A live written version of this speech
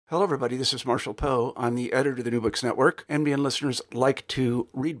Hello, everybody. This is Marshall Poe. I'm the editor of the New Books Network. NBN listeners like to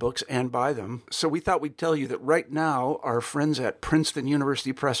read books and buy them. So we thought we'd tell you that right now, our friends at Princeton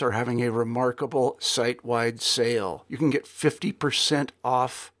University Press are having a remarkable site-wide sale. You can get 50%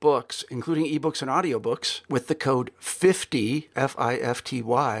 off books, including ebooks and audiobooks, with the code 50,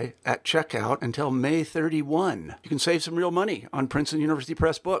 F-I-F-T-Y, at checkout until May 31. You can save some real money on Princeton University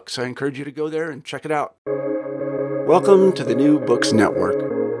Press books. I encourage you to go there and check it out. Welcome to the New Books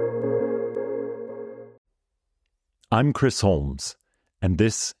Network. I'm Chris Holmes, and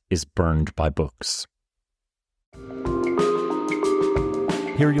this is Burned by Books.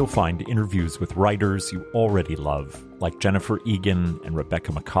 Here you'll find interviews with writers you already love, like Jennifer Egan and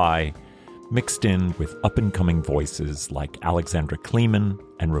Rebecca Mackay, mixed in with up-and-coming voices like Alexandra Kleeman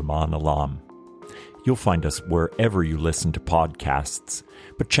and Rumaan Alam. You'll find us wherever you listen to podcasts,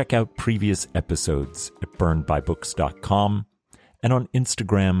 but check out previous episodes at burnedbybooks.com and on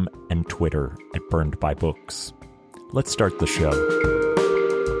Instagram and Twitter at burnedbybooks. Let's start the show.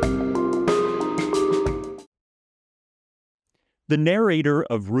 The narrator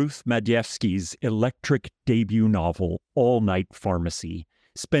of Ruth Madievsky's electric debut novel, All Night Pharmacy,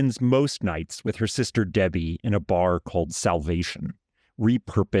 spends most nights with her sister Debbie in a bar called Salvation,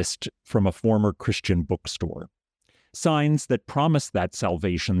 repurposed from a former Christian bookstore. Signs that promise that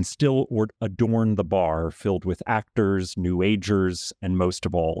salvation still adorn the bar filled with actors, New Agers, and most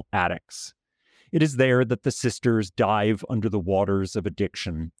of all, addicts. It is there that the sisters dive under the waters of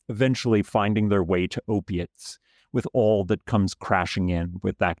addiction, eventually finding their way to opiates, with all that comes crashing in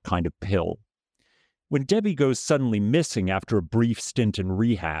with that kind of pill. When Debbie goes suddenly missing after a brief stint in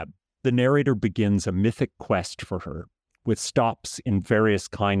rehab, the narrator begins a mythic quest for her, with stops in various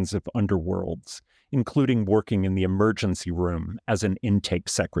kinds of underworlds, including working in the emergency room as an intake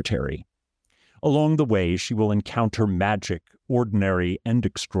secretary. Along the way, she will encounter magic, ordinary and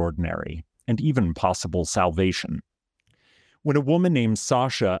extraordinary, and even possible salvation. When a woman named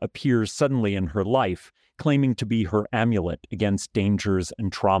Sasha appears suddenly in her life, claiming to be her amulet against dangers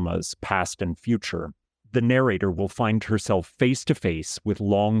and traumas, past and future, the narrator will find herself face to face with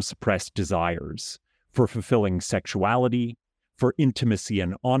long-suppressed desires for fulfilling sexuality, for intimacy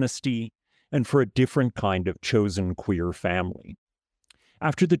and honesty, and for a different kind of chosen queer family.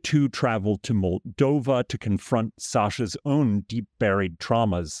 After the two travel to Moldova to confront Sasha's own deep-buried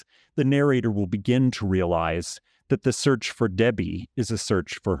traumas, the narrator will begin to realize that the search for Debbie is a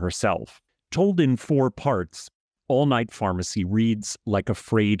search for herself. Told in 4 parts, All Night Pharmacy reads like a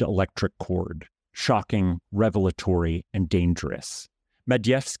frayed electric cord, shocking, revelatory, and dangerous.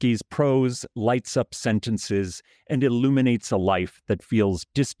 Madievsky's prose lights up sentences and illuminates a life that feels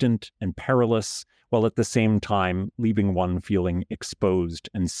distant and perilous, while at the same time leaving one feeling exposed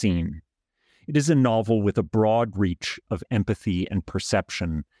and seen. It is a novel with a broad reach of empathy and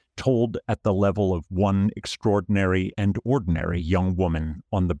perception, told at the level of one extraordinary and ordinary young woman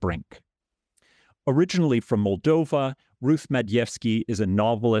on the brink. Originally from Moldova, Ruth Madievsky is a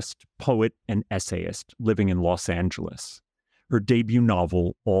novelist, poet, and essayist living in Los Angeles. Her debut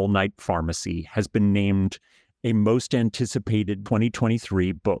novel, All Night Pharmacy, has been named a most anticipated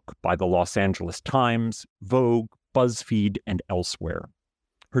 2023 book by the Los Angeles Times, Vogue, BuzzFeed, and elsewhere.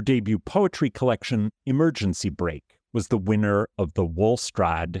 Her debut poetry collection, Emergency Break, was the winner of the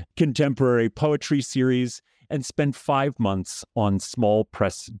Wollstrad Contemporary Poetry Series and spent 5 months on Small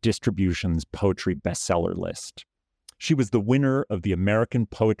Press Distribution's poetry bestseller list. She was the winner of the American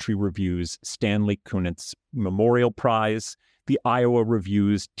Poetry Review's Stanley Kunitz Memorial Prize, the Iowa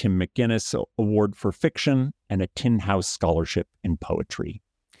Review's Tim McGinnis Award for Fiction, and a Tin House Scholarship in Poetry.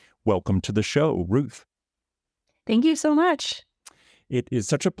 Welcome to the show, Ruth. Thank you so much. It is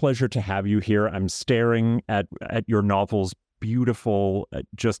such a pleasure to have you here. I'm staring at your novel's beautiful,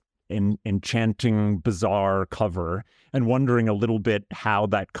 just enchanting, bizarre cover and wondering a little bit how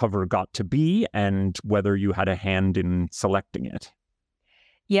that cover got to be and whether you had a hand in selecting it.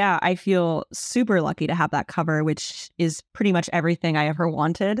 Yeah, I feel super lucky to have that cover, which is pretty much everything I ever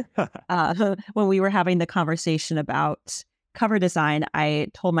wanted. When we were having the conversation about cover design, I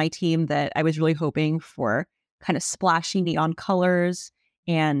told my team that I was really hoping for kind of splashy neon colors.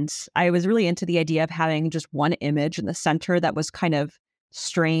 And I was really into the idea of having just one image in the center that was kind of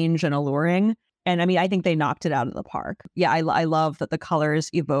strange and alluring. And I mean, I think they knocked it out of the park. Yeah, I love that the colors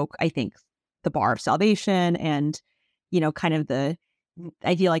evoke, I think, the bar of salvation and, kind of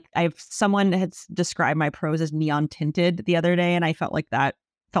I feel like someone had described my prose as neon tinted the other day, and I felt like that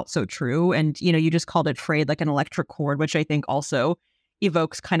felt so true. And, you just called it frayed like an electric cord, which I think also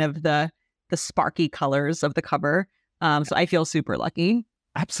evokes kind of the sparky colors of the cover. So I feel super lucky.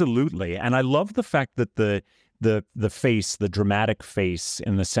 Absolutely. And I love the fact that the the face, the dramatic face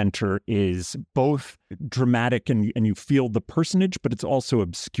in the center is both dramatic and you feel the personage, but it's also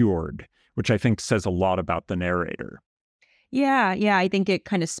obscured, which I think says a lot about the narrator. Yeah, I think it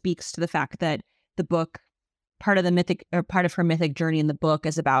kind of speaks to the fact that the book, part of her mythic journey in the book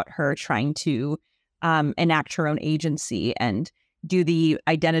is about her trying to enact her own agency and do the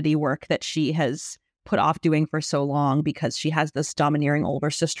identity work that she has put off doing for so long because she has this domineering older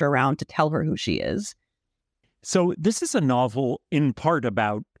sister around to tell her who she is. So this is a novel in part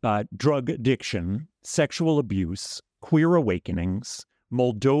about drug addiction, sexual abuse, queer awakenings,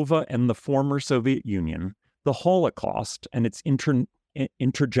 Moldova and the former Soviet Union, the Holocaust and its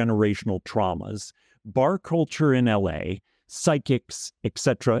intergenerational traumas, bar culture in LA, psychics,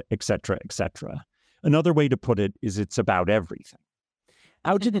 etc., etc., etc. Another way to put it is it's about everything.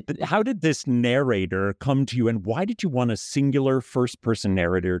 How did this narrator come to you, and why did you want a singular first-person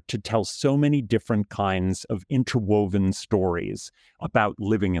narrator to tell so many different kinds of interwoven stories about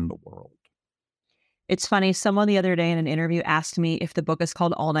living in the world? It's funny. Someone the other day in an interview asked me if the book is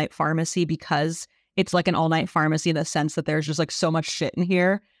called All Night Pharmacy because it's like an all-night pharmacy in the sense that there's just like so much shit in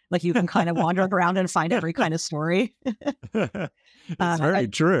here. Like you can kind of wander around and find every kind of story. It's very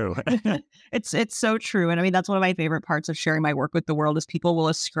true. It's so true. And I mean, that's one of my favorite parts of sharing my work with the world is people will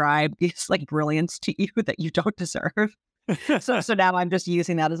ascribe this like brilliance to you that you don't deserve. So now I'm just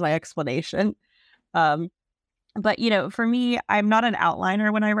using that as my explanation. But, you know, for me, I'm not an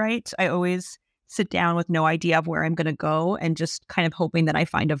outliner when I write. I always sit down with no idea of where I'm going to go and just kind of hoping that I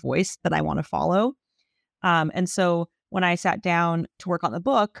find a voice that I want to follow. And so when I sat down to work on the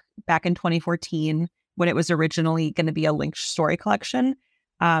book back in 2014, when it was originally going to be a linked story collection,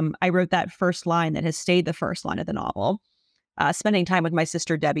 I wrote that first line that has stayed the first line of the novel. Spending time with my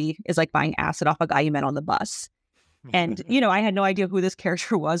sister Debbie is like buying acid off a guy you met on the bus. And, you know, I had no idea who this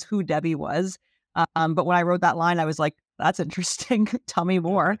character was, who Debbie was. But when I wrote that line, I was like, that's interesting. Tell me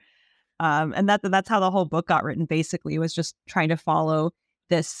more. And that's how the whole book got written, basically. It was just trying to follow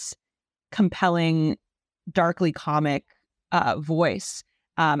this compelling, darkly comic voice.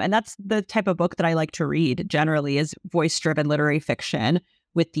 And that's the type of book that I like to read generally is voice-driven literary fiction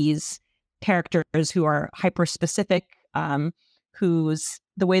with these characters who are hyper-specific, whose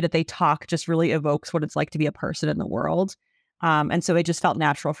the way that they talk just really evokes what it's like to be a person in the world. And so it just felt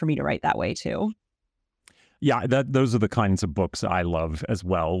natural for me to write that way too. Yeah, those are the kinds of books I love as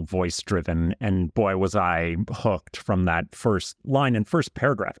well, voice-driven. And boy, was I hooked from that first line and first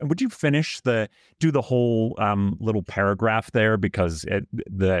paragraph. And would you do the whole little paragraph there? Because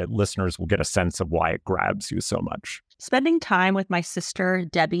the listeners will get a sense of why it grabs you so much. Spending time with my sister,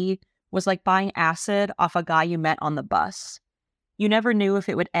 Debbie, was like buying acid off a guy you met on the bus. You never knew if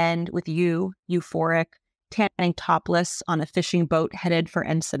it would end with you, euphoric, tanning topless on a fishing boat headed for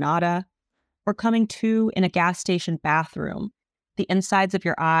Ensenada, or coming to in a gas station bathroom, the insides of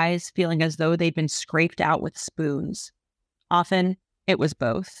your eyes feeling as though they'd been scraped out with spoons. Often, it was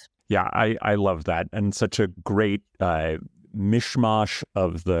both. Yeah, I love that. And such a great mishmash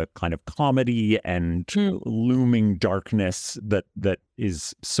of the kind of comedy and looming darkness that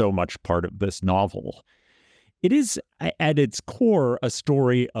is so much part of this novel. It is, at its core, a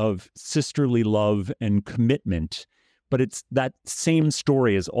story of sisterly love and commitment. But it's that same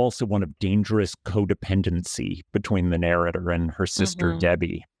story is also one of dangerous codependency between the narrator and her sister,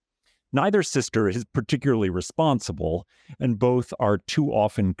 Debbie. Neither sister is particularly responsible, and both are too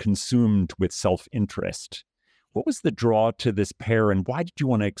often consumed with self-interest. What was the draw to this pair, and why did you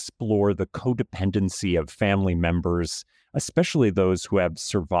want to explore the codependency of family members, especially those who have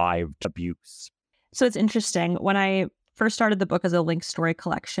survived abuse? So it's interesting. When I first started the book as a linked story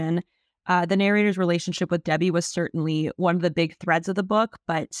collection, the narrator's relationship with Debbie was certainly one of the big threads of the book,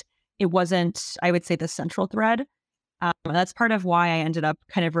 but it wasn't, I would say, the central thread. That's part of why I ended up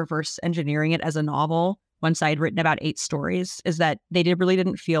kind of reverse engineering it as a novel once I had written about 8 stories, is that they really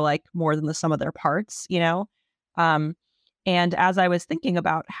didn't feel like more than the sum of their parts, you know? And as I was thinking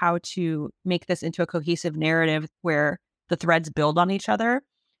about how to make this into a cohesive narrative where the threads build on each other,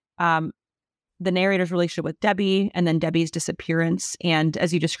 the narrator's relationship with Debbie, and then Debbie's disappearance, and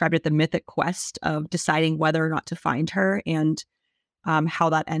as you described it, the mythic quest of deciding whether or not to find her and how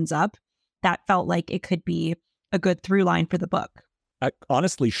that ends up, that felt like it could be a good through line for the book. I'm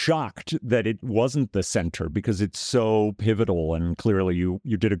honestly shocked that it wasn't the center because it's so pivotal, and clearly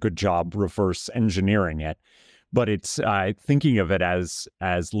you did a good job reverse engineering it. But it's thinking of it as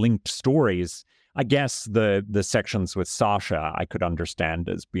linked stories. I guess the sections with Sasha I could understand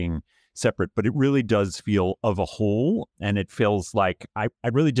as being separate, but it really does feel of a whole, and it feels like I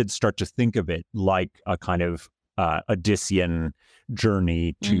really did start to think of it like a kind of Odyssean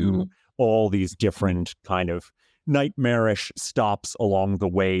journey to all these different kind of nightmarish stops along the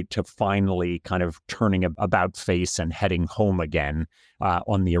way to finally kind of turning about face and heading home again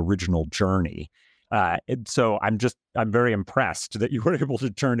on the original journey. And so I'm very impressed that you were able to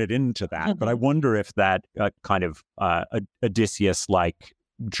turn it into that. But I wonder if that kind of Odysseus-like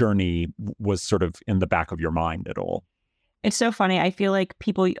journey was sort of in the back of your mind at all. It's so funny. I feel like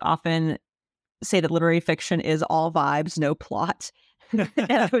people often say that literary fiction is all vibes, no plot.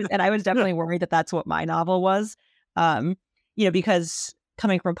 and I was definitely worried that that's what my novel was. Because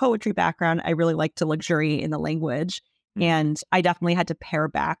coming from a poetry background, I really like to luxuriate in the language. And I definitely had to pare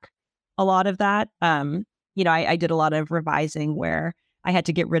back a lot of that. I did a lot of revising where I had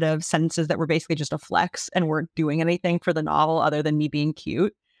to get rid of sentences that were basically just a flex and weren't doing anything for the novel other than me being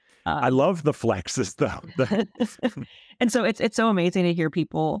cute. I love the flexes, though. And so it's so amazing to hear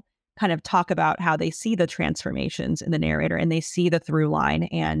people kind of talk about how they see the transformations in the narrator and they see the through line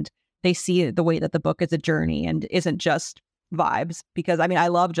and they see the way that the book is a journey and isn't just vibes. Because I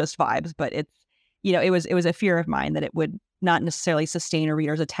love just vibes, but it's, it was a fear of mine that it would not necessarily sustain a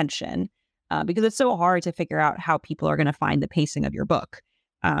reader's attention because it's so hard to figure out how people are going to find the pacing of your book.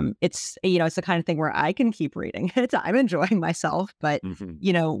 It's the kind of thing where I can keep reading it. I'm enjoying myself, but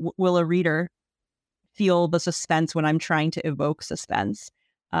will a reader feel the suspense when I'm trying to evoke suspense?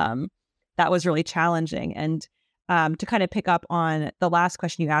 That was really challenging. And to kind of pick up on the last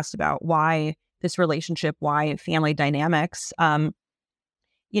question you asked about why this relationship, why family dynamics, while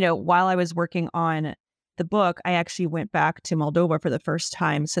I was working on the book, I actually went back to Moldova for the first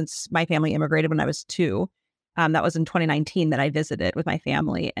time since my family immigrated when I was 2. That was in 2019 that I visited with my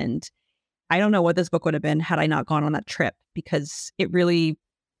family. And I don't know what this book would have been had I not gone on that trip, because it really,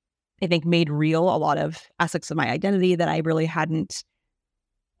 I think, made real a lot of aspects of my identity that I really hadn't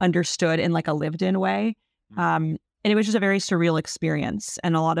understood in like a lived in way. And it was just a very surreal experience.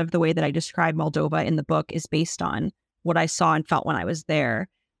 And a lot of the way that I describe Moldova in the book is based on what I saw and felt when I was there.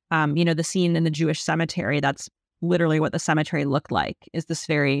 The scene in the Jewish cemetery, that's literally what the cemetery looked like, is this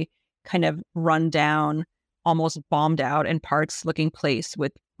very kind of run down, almost bombed out in parts looking place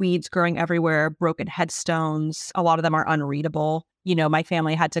with weeds growing everywhere, broken headstones. A lot of them are unreadable. My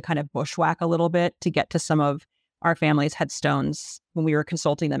family had to kind of bushwhack a little bit to get to some of our family's headstones when we were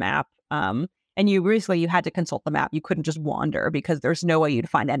consulting the map. And you had to consult the map. You couldn't just wander because there's no way you'd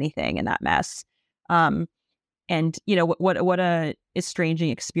find anything in that mess. And what a estranging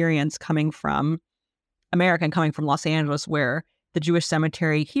experience coming from America and coming from Los Angeles, where the Jewish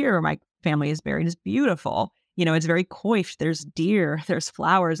cemetery here where my family is buried is beautiful. It's very coiffed. There's deer, there's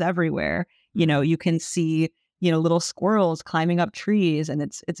flowers everywhere. You can see, little squirrels climbing up trees, and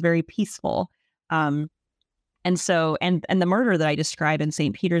it's very peaceful. And the murder that I describe in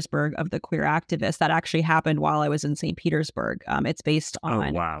St. Petersburg of the queer activist, that actually happened while I was in St. Petersburg. It's based on,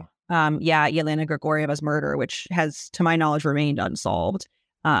 oh, wow. Yelena Grigorieva's murder, which has, to my knowledge, remained unsolved,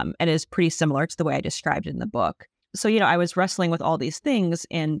 and is pretty similar to the way I described it in the book. So, I was wrestling with all these things.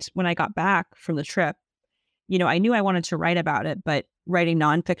 And when I got back from the trip, I knew I wanted to write about it, but writing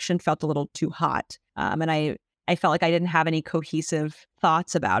nonfiction felt a little too hot. And I felt like I didn't have any cohesive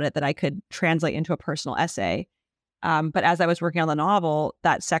thoughts about it that I could translate into a personal essay. But as I was working on the novel,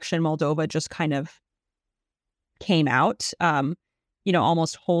 that section Moldova just kind of came out,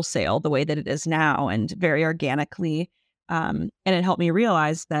 almost wholesale the way that it is now and very organically. And it helped me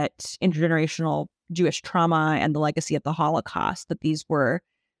realize that intergenerational Jewish trauma and the legacy of the Holocaust, that these were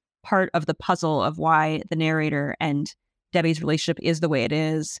part of the puzzle of why the narrator and Debbie's relationship is the way it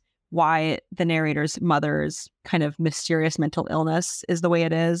is, why the narrator's mother's kind of mysterious mental illness is the way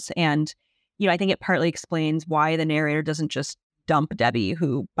it is. And, I think it partly explains why the narrator doesn't just dump Debbie,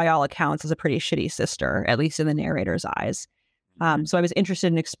 who by all accounts is a pretty shitty sister, at least in the narrator's eyes. So I was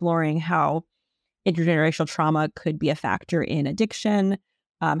interested in exploring how intergenerational trauma could be a factor in addiction,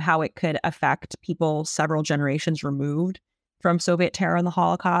 how it could affect people several generations removed from Soviet terror and the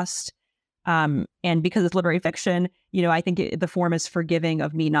Holocaust. And because it's literary fiction, I think the form is forgiving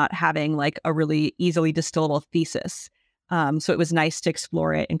of me not having like a really easily distillable thesis. So it was nice to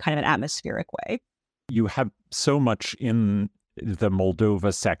explore it in kind of an atmospheric way. You have so much in the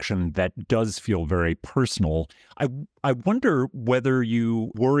Moldova section that does feel very personal. I wonder whether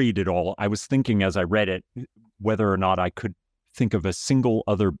you worried at all. I was thinking as I read it, whether or not I could think of a single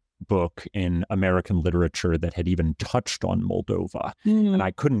other book in American literature that had even touched on Moldova. And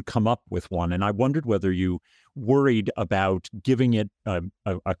I couldn't come up with one. And I wondered whether you worried about giving it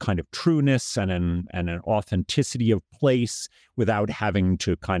a kind of trueness and an authenticity of place without having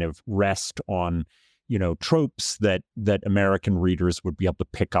to kind of rest on, tropes that American readers would be able to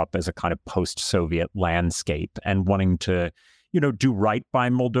pick up as a kind of post-Soviet landscape, and wanting to, do right by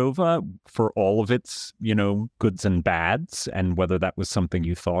Moldova for all of its, goods and bads, and whether that was something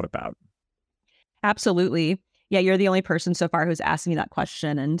you thought about. Absolutely. Yeah, you're the only person so far who's asked me that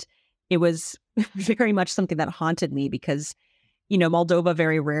question. And it was very much something that haunted me because, Moldova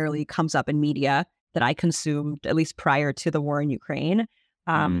very rarely comes up in media that I consumed, at least prior to the war in Ukraine.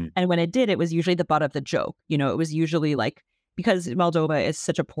 And when it did, it was usually the butt of the joke. It was usually like, because Moldova is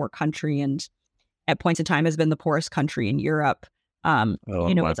such a poor country and at points in time has been the poorest country in Europe.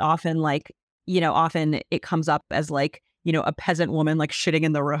 It's often like, often it comes up as like, a peasant woman like shitting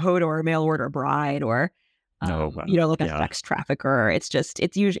in the road, or a mail order bride, or, like a sex trafficker.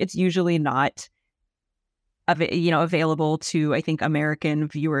 It's usually not, available to, I think, American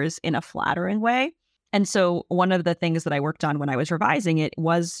viewers in a flattering way. And so one of the things that I worked on when I was revising it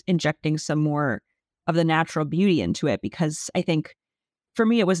was injecting some more of the natural beauty into it, because I think for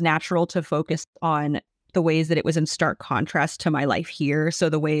me, it was natural to focus on the ways that it was in stark contrast to my life here. So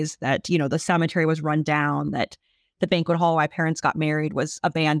the ways that, the cemetery was run down, that the banquet hall where my parents got married was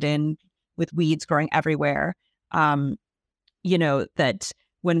abandoned with weeds growing everywhere. That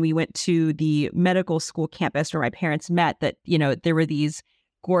when we went to the medical school campus where my parents met, that, there were these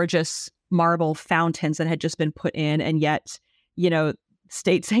gorgeous marble fountains that had just been put in. And yet,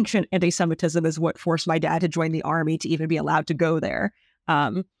 state-sanctioned anti-Semitism is what forced my dad to join the army to even be allowed to go there.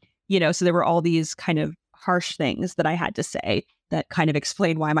 So there were all these kind of harsh things that I had to say that kind of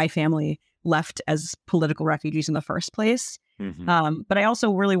explained why my family left as political refugees in the first place. But I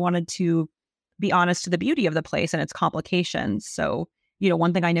also really wanted to be honest to the beauty of the place and its complications. So,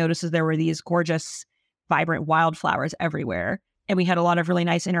 one thing I noticed is there were these gorgeous, vibrant wildflowers everywhere. And we had a lot of really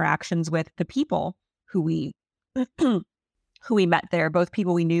nice interactions with the people who we who we met there, both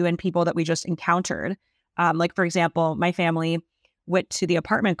people we knew and people that we just encountered. Like, for example, my family went to the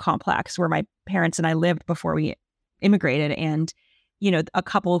apartment complex where my parents and I lived before we immigrated. And, a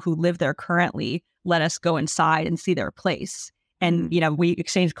couple who live there currently let us go inside and see their place. And, we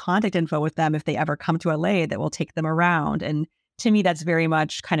exchanged contact info with them if they ever come to LA that will take them around. And to me, that's very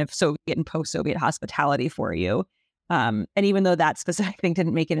much kind of Soviet and post-Soviet hospitality for you. And even though that specific thing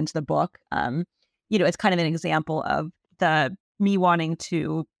didn't make it into the book, it's kind of an example of me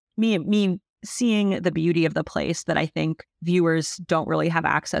seeing the beauty of the place that I think viewers don't really have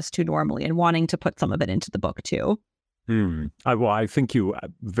access to normally, and wanting to put some of it into the book too. I think you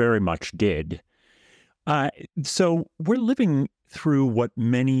very much did. So we're living through what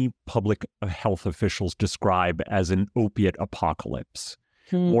many public health officials describe as an opiate apocalypse.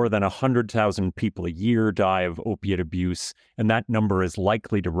 More than 100,000 people a year die of opiate abuse, and that number is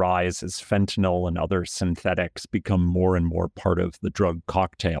likely to rise as fentanyl and other synthetics become more and more part of the drug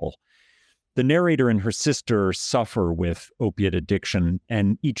cocktail. The narrator and her sister suffer with opiate addiction,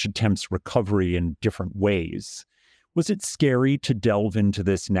 and each attempts recovery in different ways. Was it scary to delve into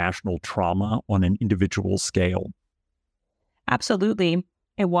this national trauma on an individual scale? Absolutely,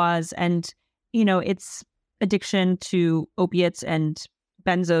 it was. And, it's addiction to opiates and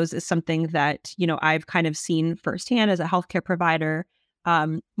benzos is something that, I've kind of seen firsthand as a healthcare provider,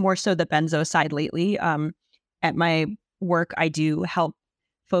 more so the benzo side lately. At my work, I do help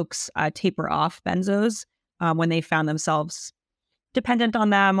folks taper off benzos when they found themselves dependent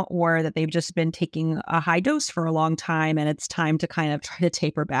on them, or that they've just been taking a high dose for a long time, and it's time to kind of try to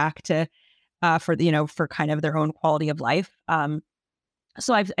taper back to for kind of their own quality of life.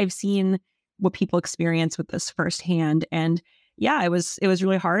 So I've seen what people experience with this firsthand, and yeah, it was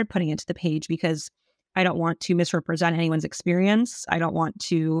really hard putting it to the page because I don't want to misrepresent anyone's experience. I don't want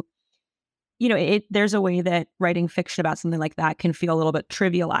to, there's a way that writing fiction about something like that can feel a little bit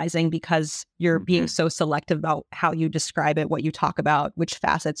trivializing because you're being so selective about how you describe it, what you talk about, which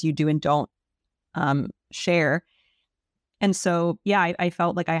facets you do and don't share. And so, yeah, I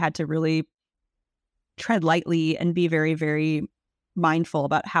felt like I had to really tread lightly and be very, very mindful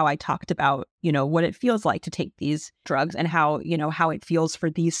about how I talked about, what it feels like to take these drugs and how it feels for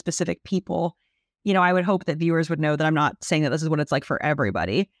these specific people. I would hope that viewers would know that I'm not saying that this is what it's like for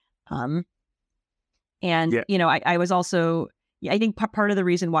everybody. I was also, I think part of the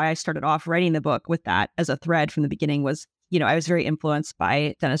reason why I started off writing the book with that as a thread from the beginning was, I was very influenced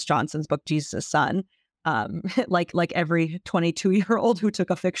by Dennis Johnson's book, Jesus' Son, like every 22-year-old who took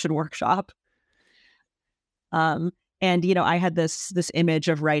a fiction workshop. I had this image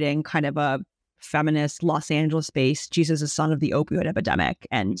of writing kind of a feminist Los Angeles-based Jesus' Son of the opioid epidemic,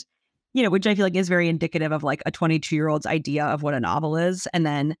 and which I feel like is very indicative of like a 22-year-old's idea of what a novel is. And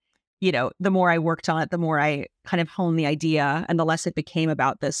then, the more I worked on it, the more I kind of honed the idea, and the less it became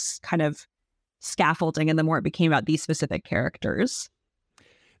about this kind of scaffolding, and the more it became about these specific characters.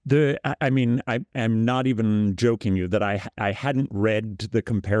 I'm not even joking you that I hadn't read the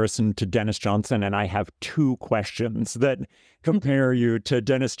comparison to Dennis Johnson, and I have two questions that compare you to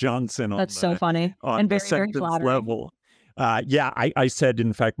Dennis Johnson That's so funny on and the very, very sentence flattering. level. I said,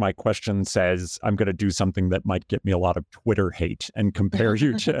 in fact, my question says I'm going to do something that might get me a lot of Twitter hate and compare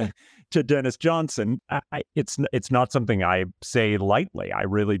you to Dennis Johnson. It's not something I say lightly. I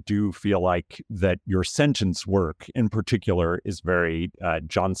really do feel like that your sentence work in particular is very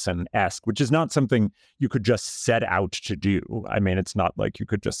Johnson-esque, which is not something you could just set out to do. I mean, it's not like you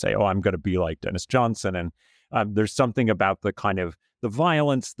could just say, oh, I'm going to be like Dennis Johnson. And there's something about the kind of the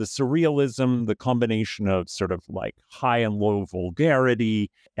violence, the surrealism, the combination of sort of like high and low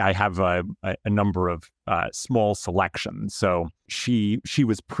vulgarity. I have a number of small selections. So she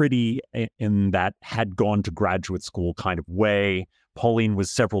was pretty in that had gone to graduate school kind of way. Pauline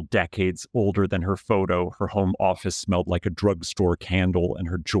was several decades older than her photo. Her home office smelled like a drugstore candle, and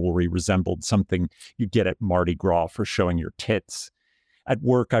her jewelry resembled something you get at Mardi Gras for showing your tits. At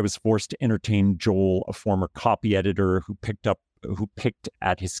work, I was forced to entertain Joel, a former copy editor who picked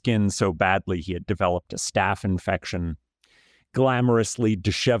at his skin so badly he had developed a staph infection. Glamorously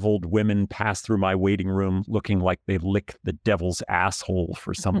disheveled women passed through my waiting room looking like they licked the devil's asshole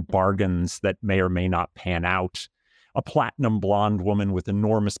for some bargains that may or may not pan out. A platinum blonde woman with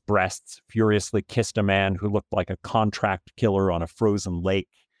enormous breasts furiously kissed a man who looked like a contract killer on a frozen lake.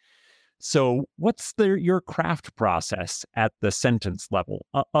 So what's your craft process at the sentence level,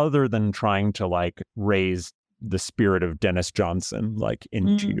 other than trying to like raise the spirit of Dennis Johnson like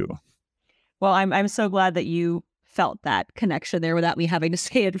into you? Well, I'm so glad that you felt that connection there without me having to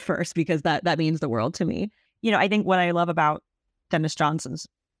say it first, because that means the world to me. I think what I love about Dennis Johnson's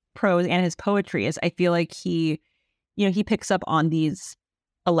prose and his poetry is I feel like he picks up on these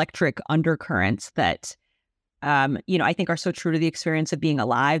electric undercurrents that I think are so true to the experience of being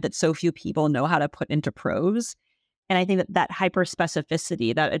alive that so few people know how to put into prose. And I think that hyper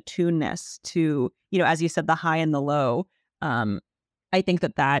specificity, that attuneness to, as you said, the high and the low, I think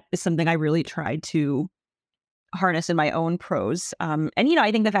that is something I really tried to harness in my own prose. And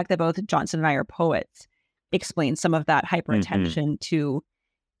I think the fact that both Johnson and I are poets explains some of that hyper attention to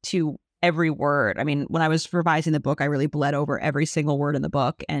every word. I mean, when I was revising the book, I really bled over every single word in the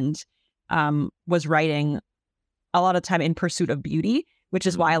book and was writing a lot of time in pursuit of beauty, which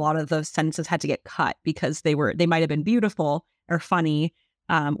is why a lot of those sentences had to get cut, because they might have been beautiful or funny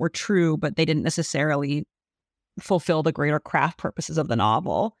or true, but they didn't necessarily fulfill the greater craft purposes of the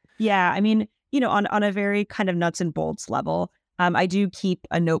novel. Yeah, I mean, on a very kind of nuts and bolts level, I do keep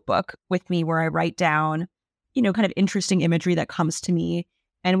a notebook with me where I write down, kind of interesting imagery that comes to me.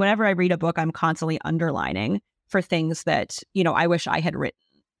 And whenever I read a book, I'm constantly underlining for things that, I wish I had written,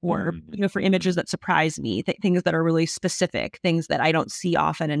 or, for images that surprise me, things that are really specific, things that I don't see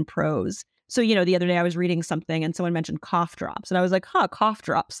often in prose. So, the other day I was reading something and someone mentioned cough drops. And I was like, cough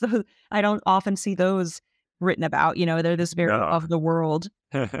drops. I don't often see those written about. They're this very of the world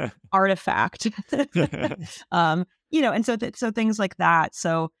artifact. And so things like that.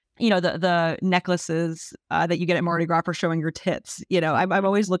 So, the necklaces that you get at Mardi Gras for showing your tits. I'm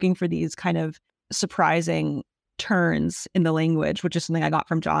always looking for these kind of surprising turns in the language, which is something I got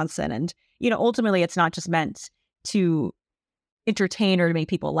from Johnson. And, ultimately it's not just meant to entertain or to make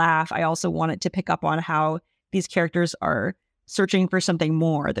people laugh. I also wanted to pick up on how these characters are searching for something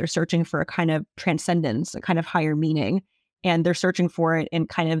more. They're searching for a kind of transcendence, a kind of higher meaning. And they're searching for it in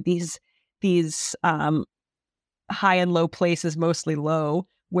kind of these high and low places, mostly low,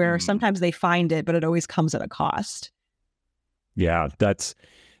 where sometimes they find it, but it always comes at a cost. Yeah, that's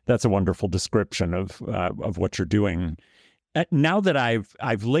a wonderful description of what you're doing. Now that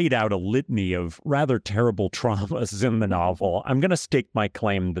I've laid out a litany of rather terrible traumas in the novel, I'm going to stake my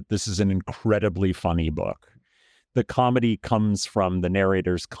claim that this is an incredibly funny book. The comedy comes from the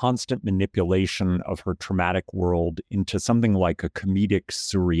narrator's constant manipulation of her traumatic world into something like a comedic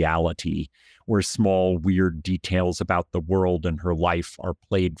surreality, where small, weird details about the world and her life are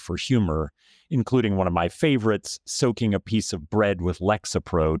played for humor, including one of my favorites, soaking a piece of bread with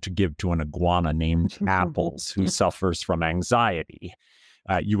Lexapro to give to an iguana named Apples, who suffers from anxiety.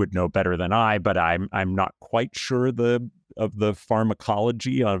 You would know better than I, but I'm not quite sure of the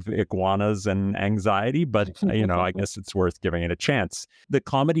pharmacology of iguanas and anxiety, but I guess it's worth giving it a chance. The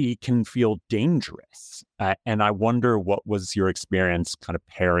comedy can feel dangerous, and I wonder what was your experience kind of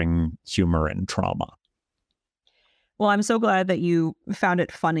pairing humor and trauma? Well, I'm so glad that you found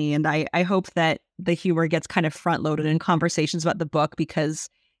it funny, and I hope that the humor gets kind of front loaded in conversations about the book, because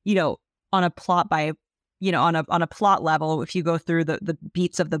on a plot on a plot level, if you go through the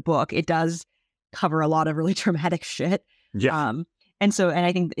beats of the book, it does cover a lot of really traumatic shit. Yeah. And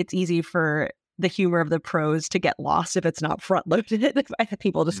I think it's easy for the humor of the prose to get lost if it's not front loaded by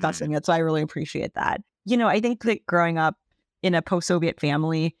people discussing it. So I really appreciate that. I think that growing up in a post-Soviet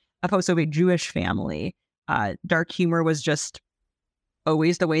family, a post-Soviet Jewish family, dark humor was just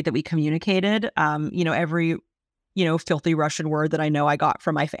always the way that we communicated. Every, filthy Russian word that I know I got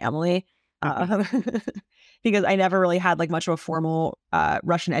from my family, because I never really had like much of a formal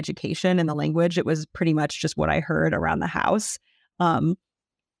Russian education in the language. It was pretty much just what I heard around the house. So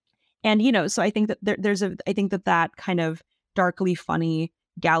I think that I think that kind of darkly funny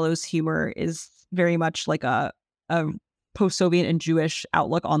gallows humor is very much like a post-Soviet and Jewish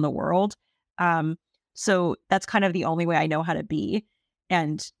outlook on the world. So that's kind of the only way I know how to be.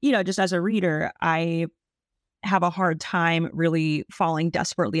 And, just as a reader, I have a hard time really falling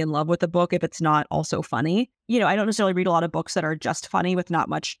desperately in love with a book if it's not also funny. I don't necessarily read a lot of books that are just funny with not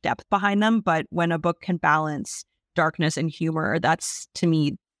much depth behind them, but when a book can balance darkness and humor, that's, to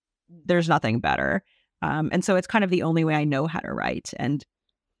me, there's nothing better. And so it's kind of the only way I know how to write. And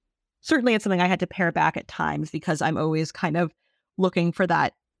certainly it's something I had to pare back at times because I'm always kind of looking for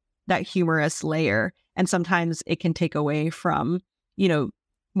that humorous layer. And sometimes it can take away from,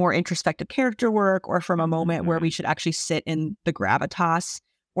 more introspective character work, or from a moment where we should actually sit in the gravitas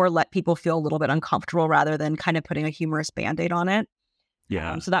or let people feel a little bit uncomfortable rather than kind of putting a humorous Band-Aid on it.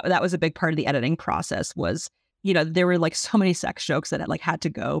 Yeah. So that was a big part of the editing process was, there were like so many sex jokes that had to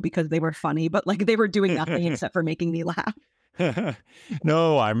go because they were funny, but like they were doing nothing except for making me laugh.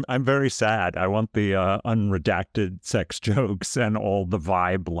 No, I'm very sad. I want the unredacted sex jokes and all the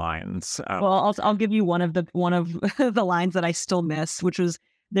vibe lines. Well, I'll give you one of the the lines that I still miss, which was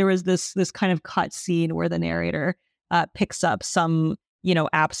there was this kind of cut scene where the narrator picks up some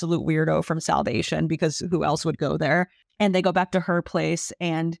absolute weirdo from Salvation, because who else would go there? And they go back to her place,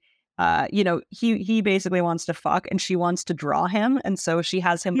 and he basically wants to fuck, and she wants to draw him. And so she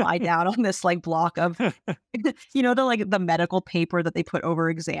has him lie down on this like block of, the medical paper that they put over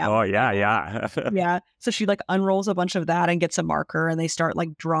exam. Oh, yeah, yeah. Yeah. So she like unrolls a bunch of that and gets a marker, and they start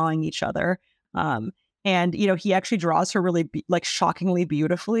like drawing each other. And he actually draws her really shockingly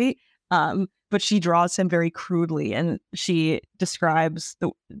beautifully. But she draws him very crudely, and she describes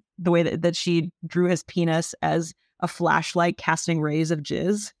the way that she drew his penis as a flashlight casting rays of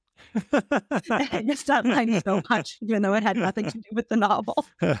jizz. I missed that line so much, even though it had nothing to do with the novel.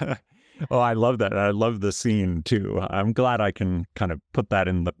 Oh, I love that. I love the scene too. I'm glad I can kind of put that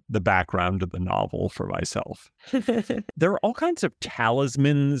in the background of the novel for myself. There are all kinds of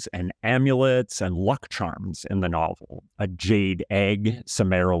talismans and amulets and luck charms in the novel. A jade egg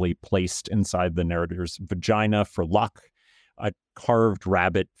summarily placed inside the narrator's vagina for luck, a carved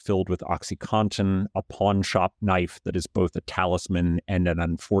rabbit filled with OxyContin, a pawn shop knife that is both a talisman and an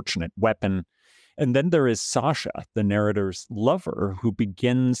unfortunate weapon. And then there is Sasha, the narrator's lover, who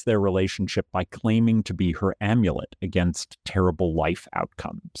begins their relationship by claiming to be her amulet against terrible life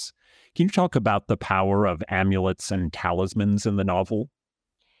outcomes. Can you talk about the power of amulets and talismans in the novel?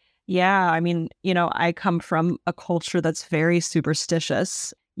 Yeah, I mean, I come from a culture that's very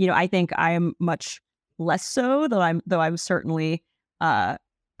superstitious. I think I am much less so, though I'm certainly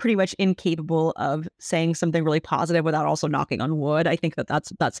pretty much incapable of saying something really positive without also knocking on wood. I think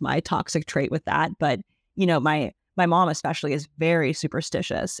that's my toxic trait with that. But my mom especially is very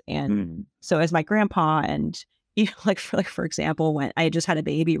superstitious, and so is my grandpa. And for example, when I just had a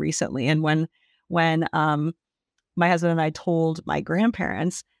baby recently, and when my husband and I told my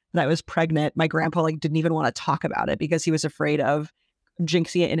grandparents that I was pregnant, my grandpa didn't even want to talk about it because he was afraid of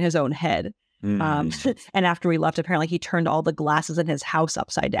jinxing it in his own head. And after we left, apparently he turned all the glasses in his house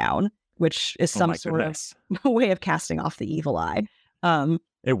upside down, which is some sort of way of casting off the evil eye.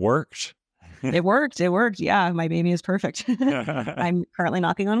 It worked. It worked. Yeah, my baby is perfect. I'm currently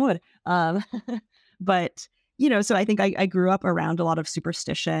knocking on wood. But, so I think I grew up around a lot of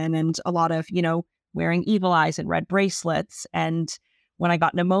superstition and a lot of, wearing evil eyes and red bracelets. And when I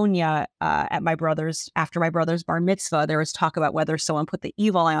got pneumonia after my brother's bar mitzvah, there was talk about whether someone put the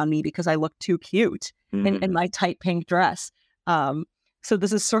evil eye on me because I looked too cute in my tight pink dress. So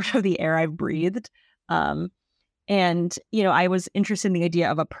this is sort of the air I've breathed. And, I was interested in the idea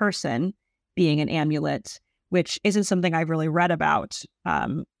of a person being an amulet, which isn't something I've really read about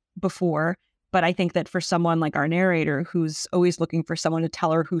before. But I think that for someone like our narrator, who's always looking for someone to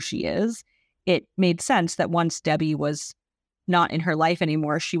tell her who she is, it made sense that once Debbie was not in her life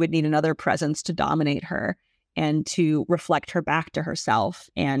anymore, she would need another presence to dominate her and to reflect her back to herself.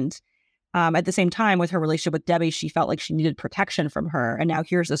 And at the same time, with her relationship with Debbie, she felt like she needed protection from her. And now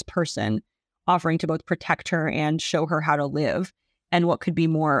here's this person offering to both protect her and show her how to live. And what could be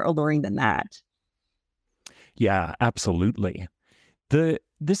more alluring than that? Yeah, absolutely.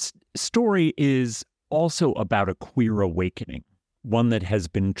 This story is also about a queer awakening, one that has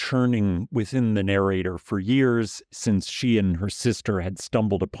been churning within the narrator for years, since she and her sister had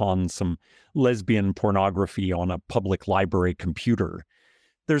stumbled upon some lesbian pornography on a public library computer.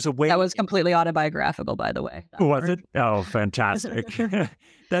 There's a way... That was completely autobiographical, by the way. Was it? Oh, fantastic.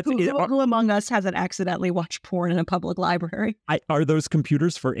 Who among us hasn't accidentally watched porn in a public library? Are those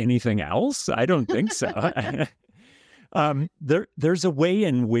computers for anything else? I don't think so. There's a way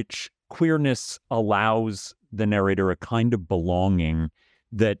in which queerness allows the narrator a kind of belonging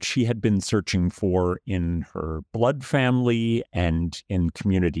that she had been searching for in her blood family and in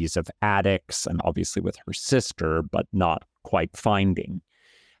communities of addicts, and obviously with her sister, but not quite finding.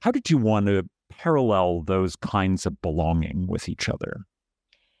 How did you want to parallel those kinds of belonging with each other?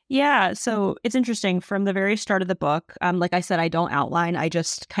 Yeah, so it's interesting. From the very start of the book, like I said, I don't outline. I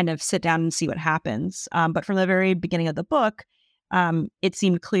just kind of sit down and see what happens. But from the very beginning of the book, it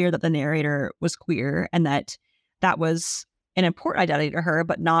seemed clear that the narrator was queer and that was an important identity to her,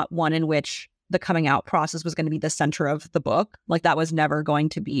 but not one in which the coming out process was going to be the center of the book. Like that was never going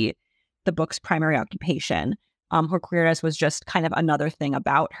to be the book's primary occupation. Her queerness was just kind of another thing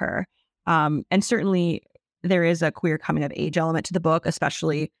about her. And certainly there is a queer coming of age element to the book,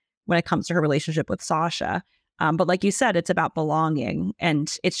 especially when it comes to her relationship with Sasha. But like you said, it's about belonging,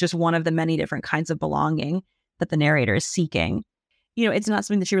 and it's just one of the many different kinds of belonging that the narrator is seeking. You know, it's not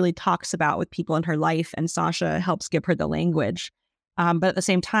something that she really talks about with people in her life, and Sasha helps give her the language. But at the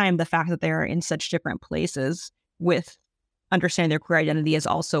same time, the fact that they're in such different places with understanding their queer identity is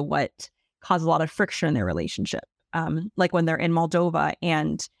also what caused a lot of friction in their relationship. Like when they're in Moldova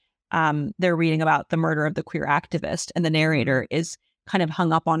and they're reading about the murder of the queer activist, and the narrator is kind of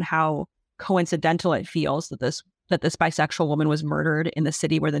hung up on how coincidental it feels that this bisexual woman was murdered in the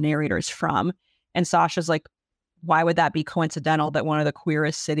city where the narrator is from. And Sasha's like, why would that be coincidental that one of the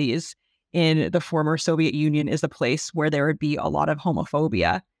queerest cities in the former Soviet Union is the place where there would be a lot of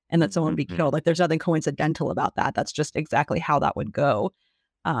homophobia and that someone would be killed? Like, there's nothing coincidental about that. That's just exactly how that would go.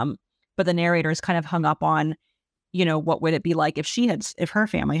 But the narrator is kind of hung up on, you know, what would it be like if her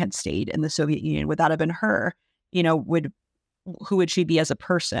family had stayed in the Soviet Union? Would that have been her? You know, who would she be as a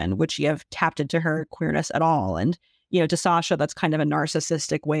person? Would she have tapped into her queerness at all? And, you know, to Sasha, that's kind of a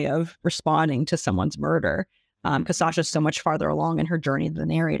narcissistic way of responding to someone's murder, because Sasha's so much farther along in her journey than the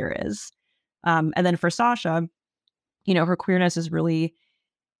narrator is. And then for Sasha, you know, her queerness is really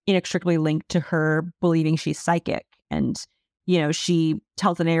inextricably linked to her believing she's psychic. And, you know, she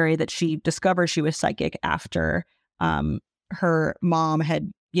tells the narrator that she discovered she was psychic after her mom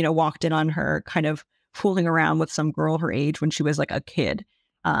had, you know, walked in on her kind of fooling around with some girl her age when she was like a kid,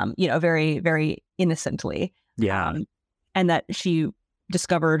 you know, very, very innocently. Yeah. And that she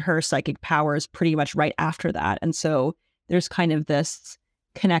discovered her psychic powers pretty much right after that. And so there's kind of this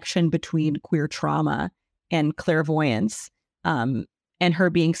connection between queer trauma and clairvoyance. And her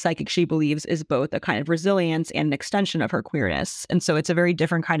being psychic, she believes, is both a kind of resilience and an extension of her queerness. And so it's a very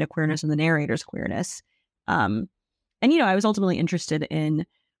different kind of queerness than the narrator's queerness. And, you know, I was ultimately interested in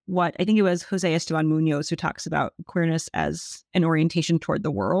what I think it was Jose Esteban Munoz who talks about queerness as an orientation toward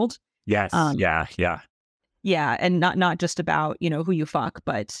the world. Yes. Yeah. Yeah. And not just about, you know, who you fuck,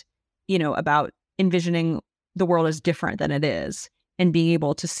 but, you know, about envisioning the world as different than it is and being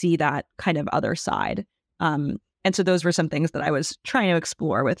able to see that kind of other side. And so those were some things that I was trying to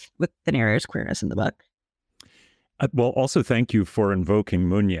explore with the narrator's queerness in the book. Well, also thank you for invoking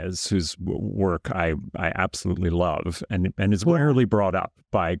Munoz, whose work I absolutely love and is rarely brought up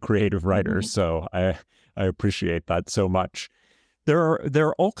by creative writers. So I appreciate that so much. There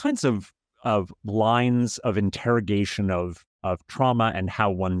are all kinds of lines of interrogation of trauma and how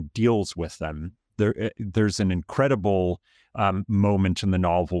one deals with them. There's an incredible moment in the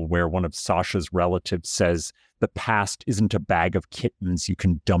novel where one of Sasha's relatives says, "The past isn't a bag of kittens you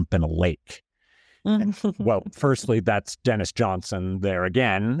can dump in a lake." Well, firstly, that's Dennis Johnson there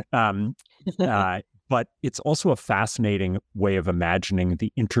again. But it's also a fascinating way of imagining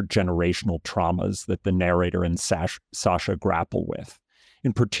the intergenerational traumas that the narrator and Sasha grapple with.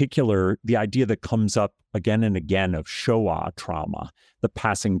 In particular, the idea that comes up again and again of Shoah trauma, the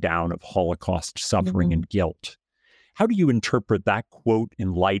passing down of Holocaust suffering and guilt. How do you interpret that quote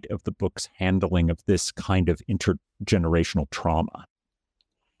in light of the book's handling of this kind of intergenerational trauma?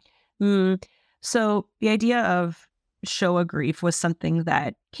 So the idea of Shoah grief was something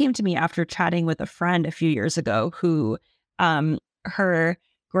that came to me after chatting with a friend a few years ago who her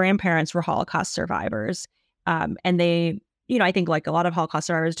grandparents were Holocaust survivors. And they, you know, I think like a lot of Holocaust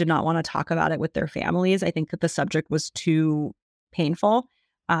survivors did not want to talk about it with their families. I think that the subject was too painful.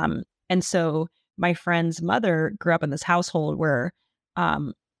 And so my friend's mother grew up in this household where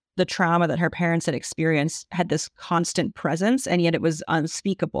the trauma that her parents had experienced had this constant presence, and yet it was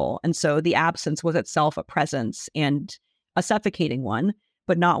unspeakable. And so the absence was itself a presence, and a suffocating one,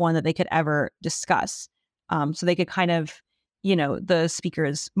 but not one that they could ever discuss. So they could kind of, the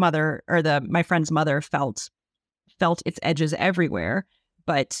speaker's mother, or my friend's mother, felt its edges everywhere,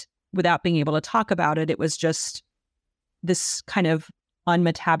 but without being able to talk about it, it was just this kind of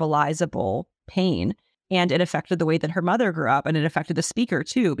unmetabolizable pain. And it affected the way that her mother grew up, and it affected the speaker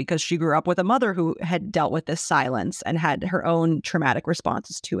too, because she grew up with a mother who had dealt with this silence and had her own traumatic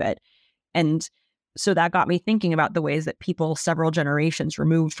responses to it. And so that got me thinking about the ways that people several generations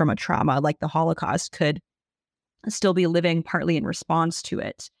removed from a trauma like the Holocaust could still be living partly in response to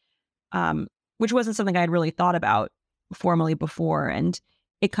it, which wasn't something I'd really thought about formally before. And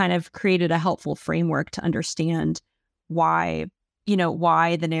it kind of created a helpful framework to understand why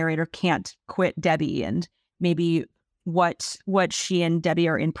the narrator can't quit Debbie, and maybe what she and Debbie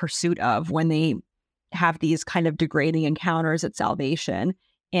are in pursuit of when they have these kind of degrading encounters at Salvation.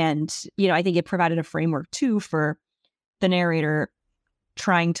 And, I think it provided a framework too for the narrator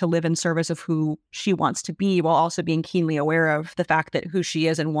trying to live in service of who she wants to be, while also being keenly aware of the fact that who she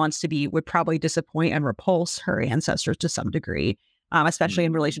is and wants to be would probably disappoint and repulse her ancestors to some degree, especially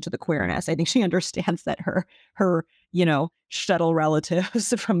in relation to the queerness. I think she understands that her shuttle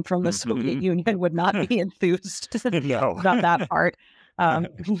relatives from the Soviet Union would not be enthused about that part.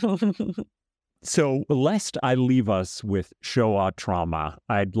 So, lest I leave us with Shoah trauma,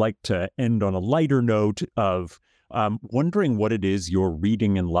 I'd like to end on a lighter note of wondering what it is you're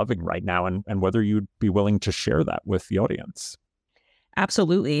reading and loving right now, and whether you'd be willing to share that with the audience.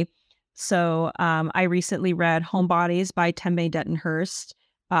 Absolutely. So I recently read Homebodies by Tembe Denton-Hurst,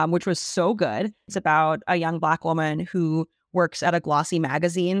 which was so good. It's about a young Black woman who works at a glossy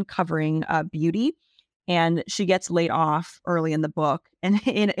magazine covering beauty. And she gets laid off early in the book, and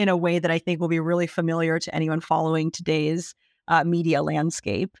in a way that I think will be really familiar to anyone following today's media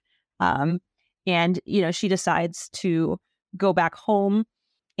landscape. And, she decides to go back home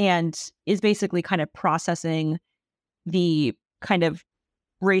and is basically kind of processing the kind of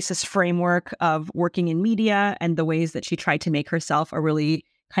racist framework of working in media and the ways that she tried to make herself a really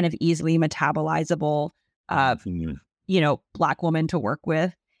kind of easily metabolizable, Black woman to work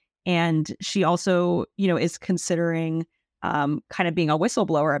with. And she also, is considering kind of being a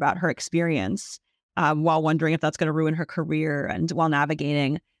whistleblower about her experience, while wondering if that's going to ruin her career, and while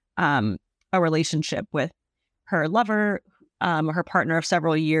navigating a relationship with her lover, her partner of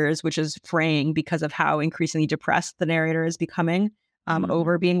several years, which is fraying because of how increasingly depressed the narrator is becoming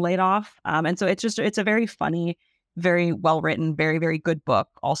over being laid off. And so it's a very funny, very well written, very, very good book,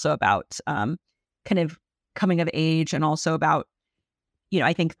 also about kind of coming of age, and also about,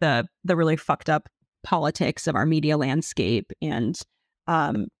 I think the really fucked up politics of our media landscape. And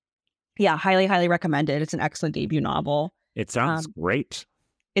highly, highly recommended. It's an excellent debut novel. It sounds great.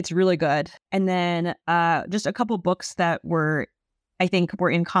 It's really good. And then just a couple books that I think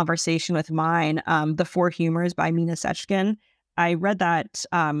were in conversation with mine. The Four Humors by Mina Sechkin. I read that.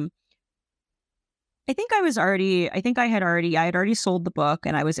 I had already sold the book,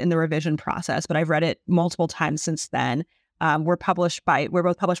 and I was in the revision process, but I've read it multiple times since then. We're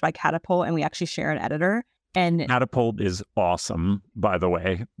both published by Catapult, and we actually share an editor. And Catapult is awesome, by the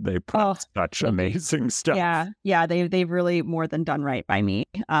way. They put such amazing stuff. Yeah, they've really more than done right by me.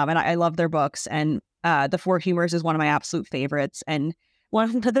 And I love their books. And The Four Humors is one of my absolute favorites. And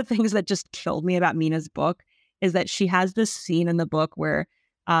one of the things that just killed me about Mina's book is that she has this scene in the book where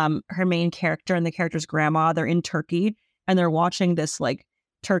her main character and the character's grandma, they're in Turkey, and they're watching this like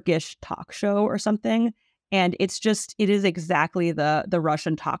Turkish talk show or something. And it is exactly the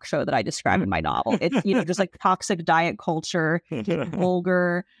Russian talk show that I describe in my novel. It's, just like toxic diet culture,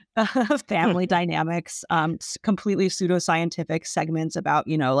 vulgar family dynamics, completely pseudoscientific segments about,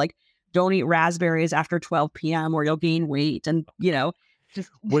 like, don't eat raspberries after 12 p.m. or you'll gain weight. And,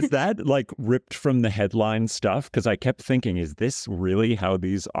 Was that like ripped from the headline stuff? Because I kept thinking, is this really how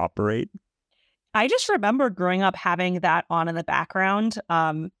these operate? I just remember growing up having that on in the background.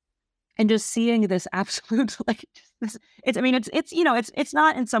 And just seeing this absolute, like, it's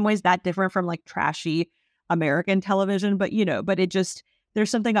not in some ways that different from like trashy American television, but there's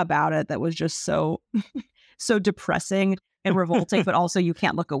something about it that was just so depressing and revolting, but also you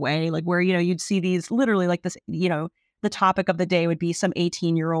can't look away. Like where, you'd see these literally like this, the topic of the day would be some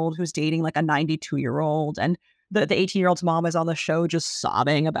 18-year-old who's dating like a 92-year-old. And the 18-year-old's mom is on the show just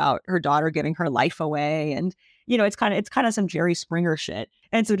sobbing about her daughter giving her life away. And, it's kind of some Jerry Springer shit.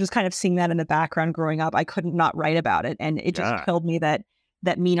 And so just kind of seeing that in the background growing up, I couldn't not write about it. And it just killed me that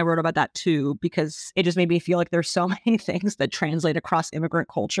that Mina wrote about that too, because it just made me feel like there's so many things that translate across immigrant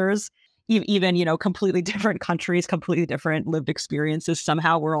cultures, even, completely different countries, completely different lived experiences.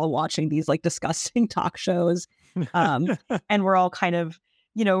 Somehow we're all watching these like disgusting talk shows. And we're all kind of,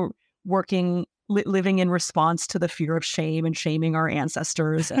 living in response to the fear of shame and shaming our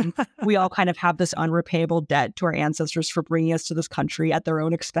ancestors. And we all kind of have this unrepayable debt to our ancestors for bringing us to this country at their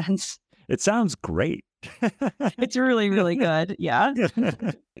own expense. It sounds great. It's really, really good. Yeah.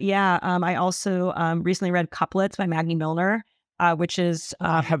 Yeah. I also recently read Couplets by Maggie Milner, which is...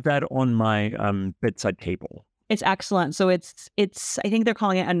 I have that on my bedside table. It's excellent. So it's I think they're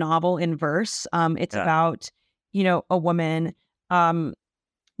calling it a novel in verse. It's about, a woman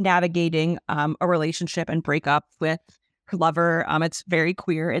navigating a relationship and break up with her lover. It's very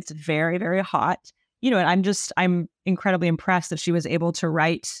queer. It's very, very hot. And I'm incredibly impressed that she was able to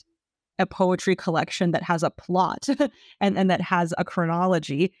write a poetry collection that has a plot and that has a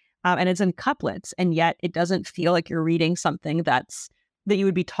chronology, and it's in couplets, and yet it doesn't feel like you're reading something that you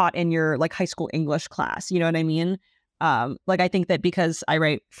would be taught in your like high school English class. You know what I mean? I think that because I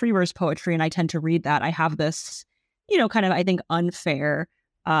write free verse poetry and I tend to read that, I have this, kind of, I think, unfair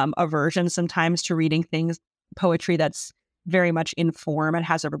aversion sometimes to reading poetry that's very much in form and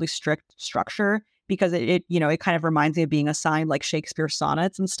has a really strict structure, because it kind of reminds me of being assigned like Shakespeare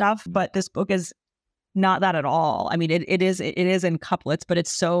sonnets and stuff. But this book is not that at all. I mean, it is in couplets, but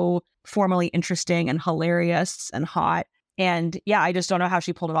it's so formally interesting and hilarious and hot. And yeah, I just don't know how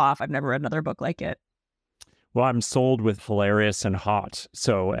she pulled it off. I've never read another book like it. Well, I'm sold with hilarious and hot.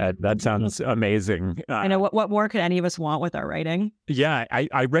 So that sounds amazing. I know. What more could any of us want with our writing? Yeah,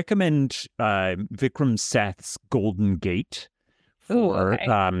 I recommend Vikram Seth's Golden Gate.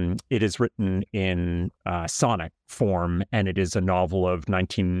 It is written in sonic form, and it is a novel of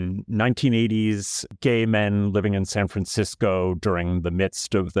 1980s gay men living in San Francisco during the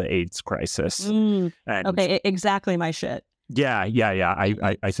midst of the AIDS crisis. Okay, exactly my shit. Yeah.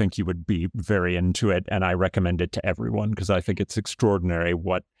 I think you would be very into it, and I recommend it to everyone because I think it's extraordinary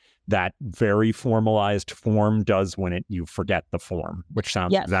what that very formalized form does when you forget the form, which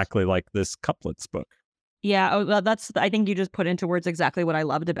sounds exactly like this couplets book. Yeah, I think you just put into words exactly what I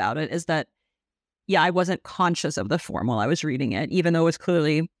loved about it, is that, I wasn't conscious of the form while I was reading it, even though it was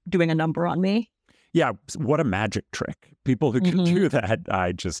clearly doing a number on me. Yeah, what a magic trick. People who can do that,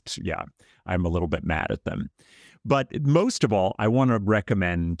 I'm a little bit mad at them. But most of all, I want to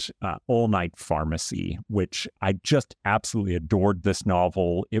recommend All Night Pharmacy, which I just absolutely adored this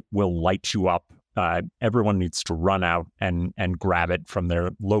novel. It will light you up. Everyone needs to run out and grab it from their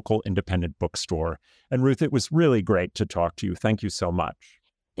local independent bookstore. And Ruth, it was really great to talk to you. Thank you so much.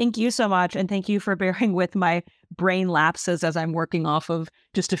 Thank you so much. And thank you for bearing with my brain lapses as I'm working off of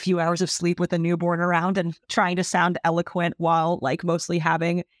just a few hours of sleep with a newborn around and trying to sound eloquent while like mostly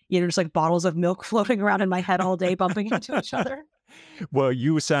having, just like bottles of milk floating around in my head all day, bumping into each other. Well,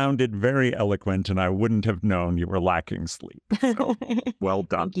 you sounded very eloquent, and I wouldn't have known you were lacking sleep. So, well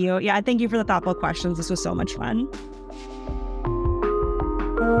done. Thank you. Yeah, thank you for the thoughtful questions. This was so much fun.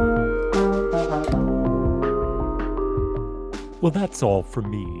 Well, that's all from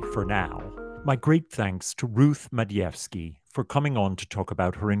me for now. My great thanks to Ruth Madievsky for coming on to talk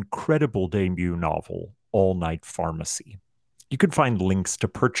about her incredible debut novel, All Night Pharmacy. You can find links to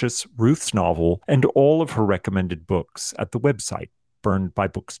purchase Ruth's novel and all of her recommended books at the website,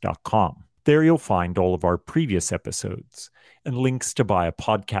 burnedbybooks.com. There you'll find all of our previous episodes and links to buy a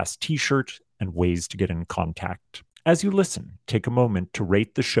podcast t-shirt and ways to get in contact. As you listen, take a moment to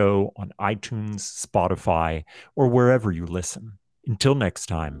rate the show on iTunes, Spotify, or wherever you listen. Until next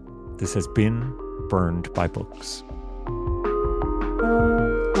time, this has been Burned by Books.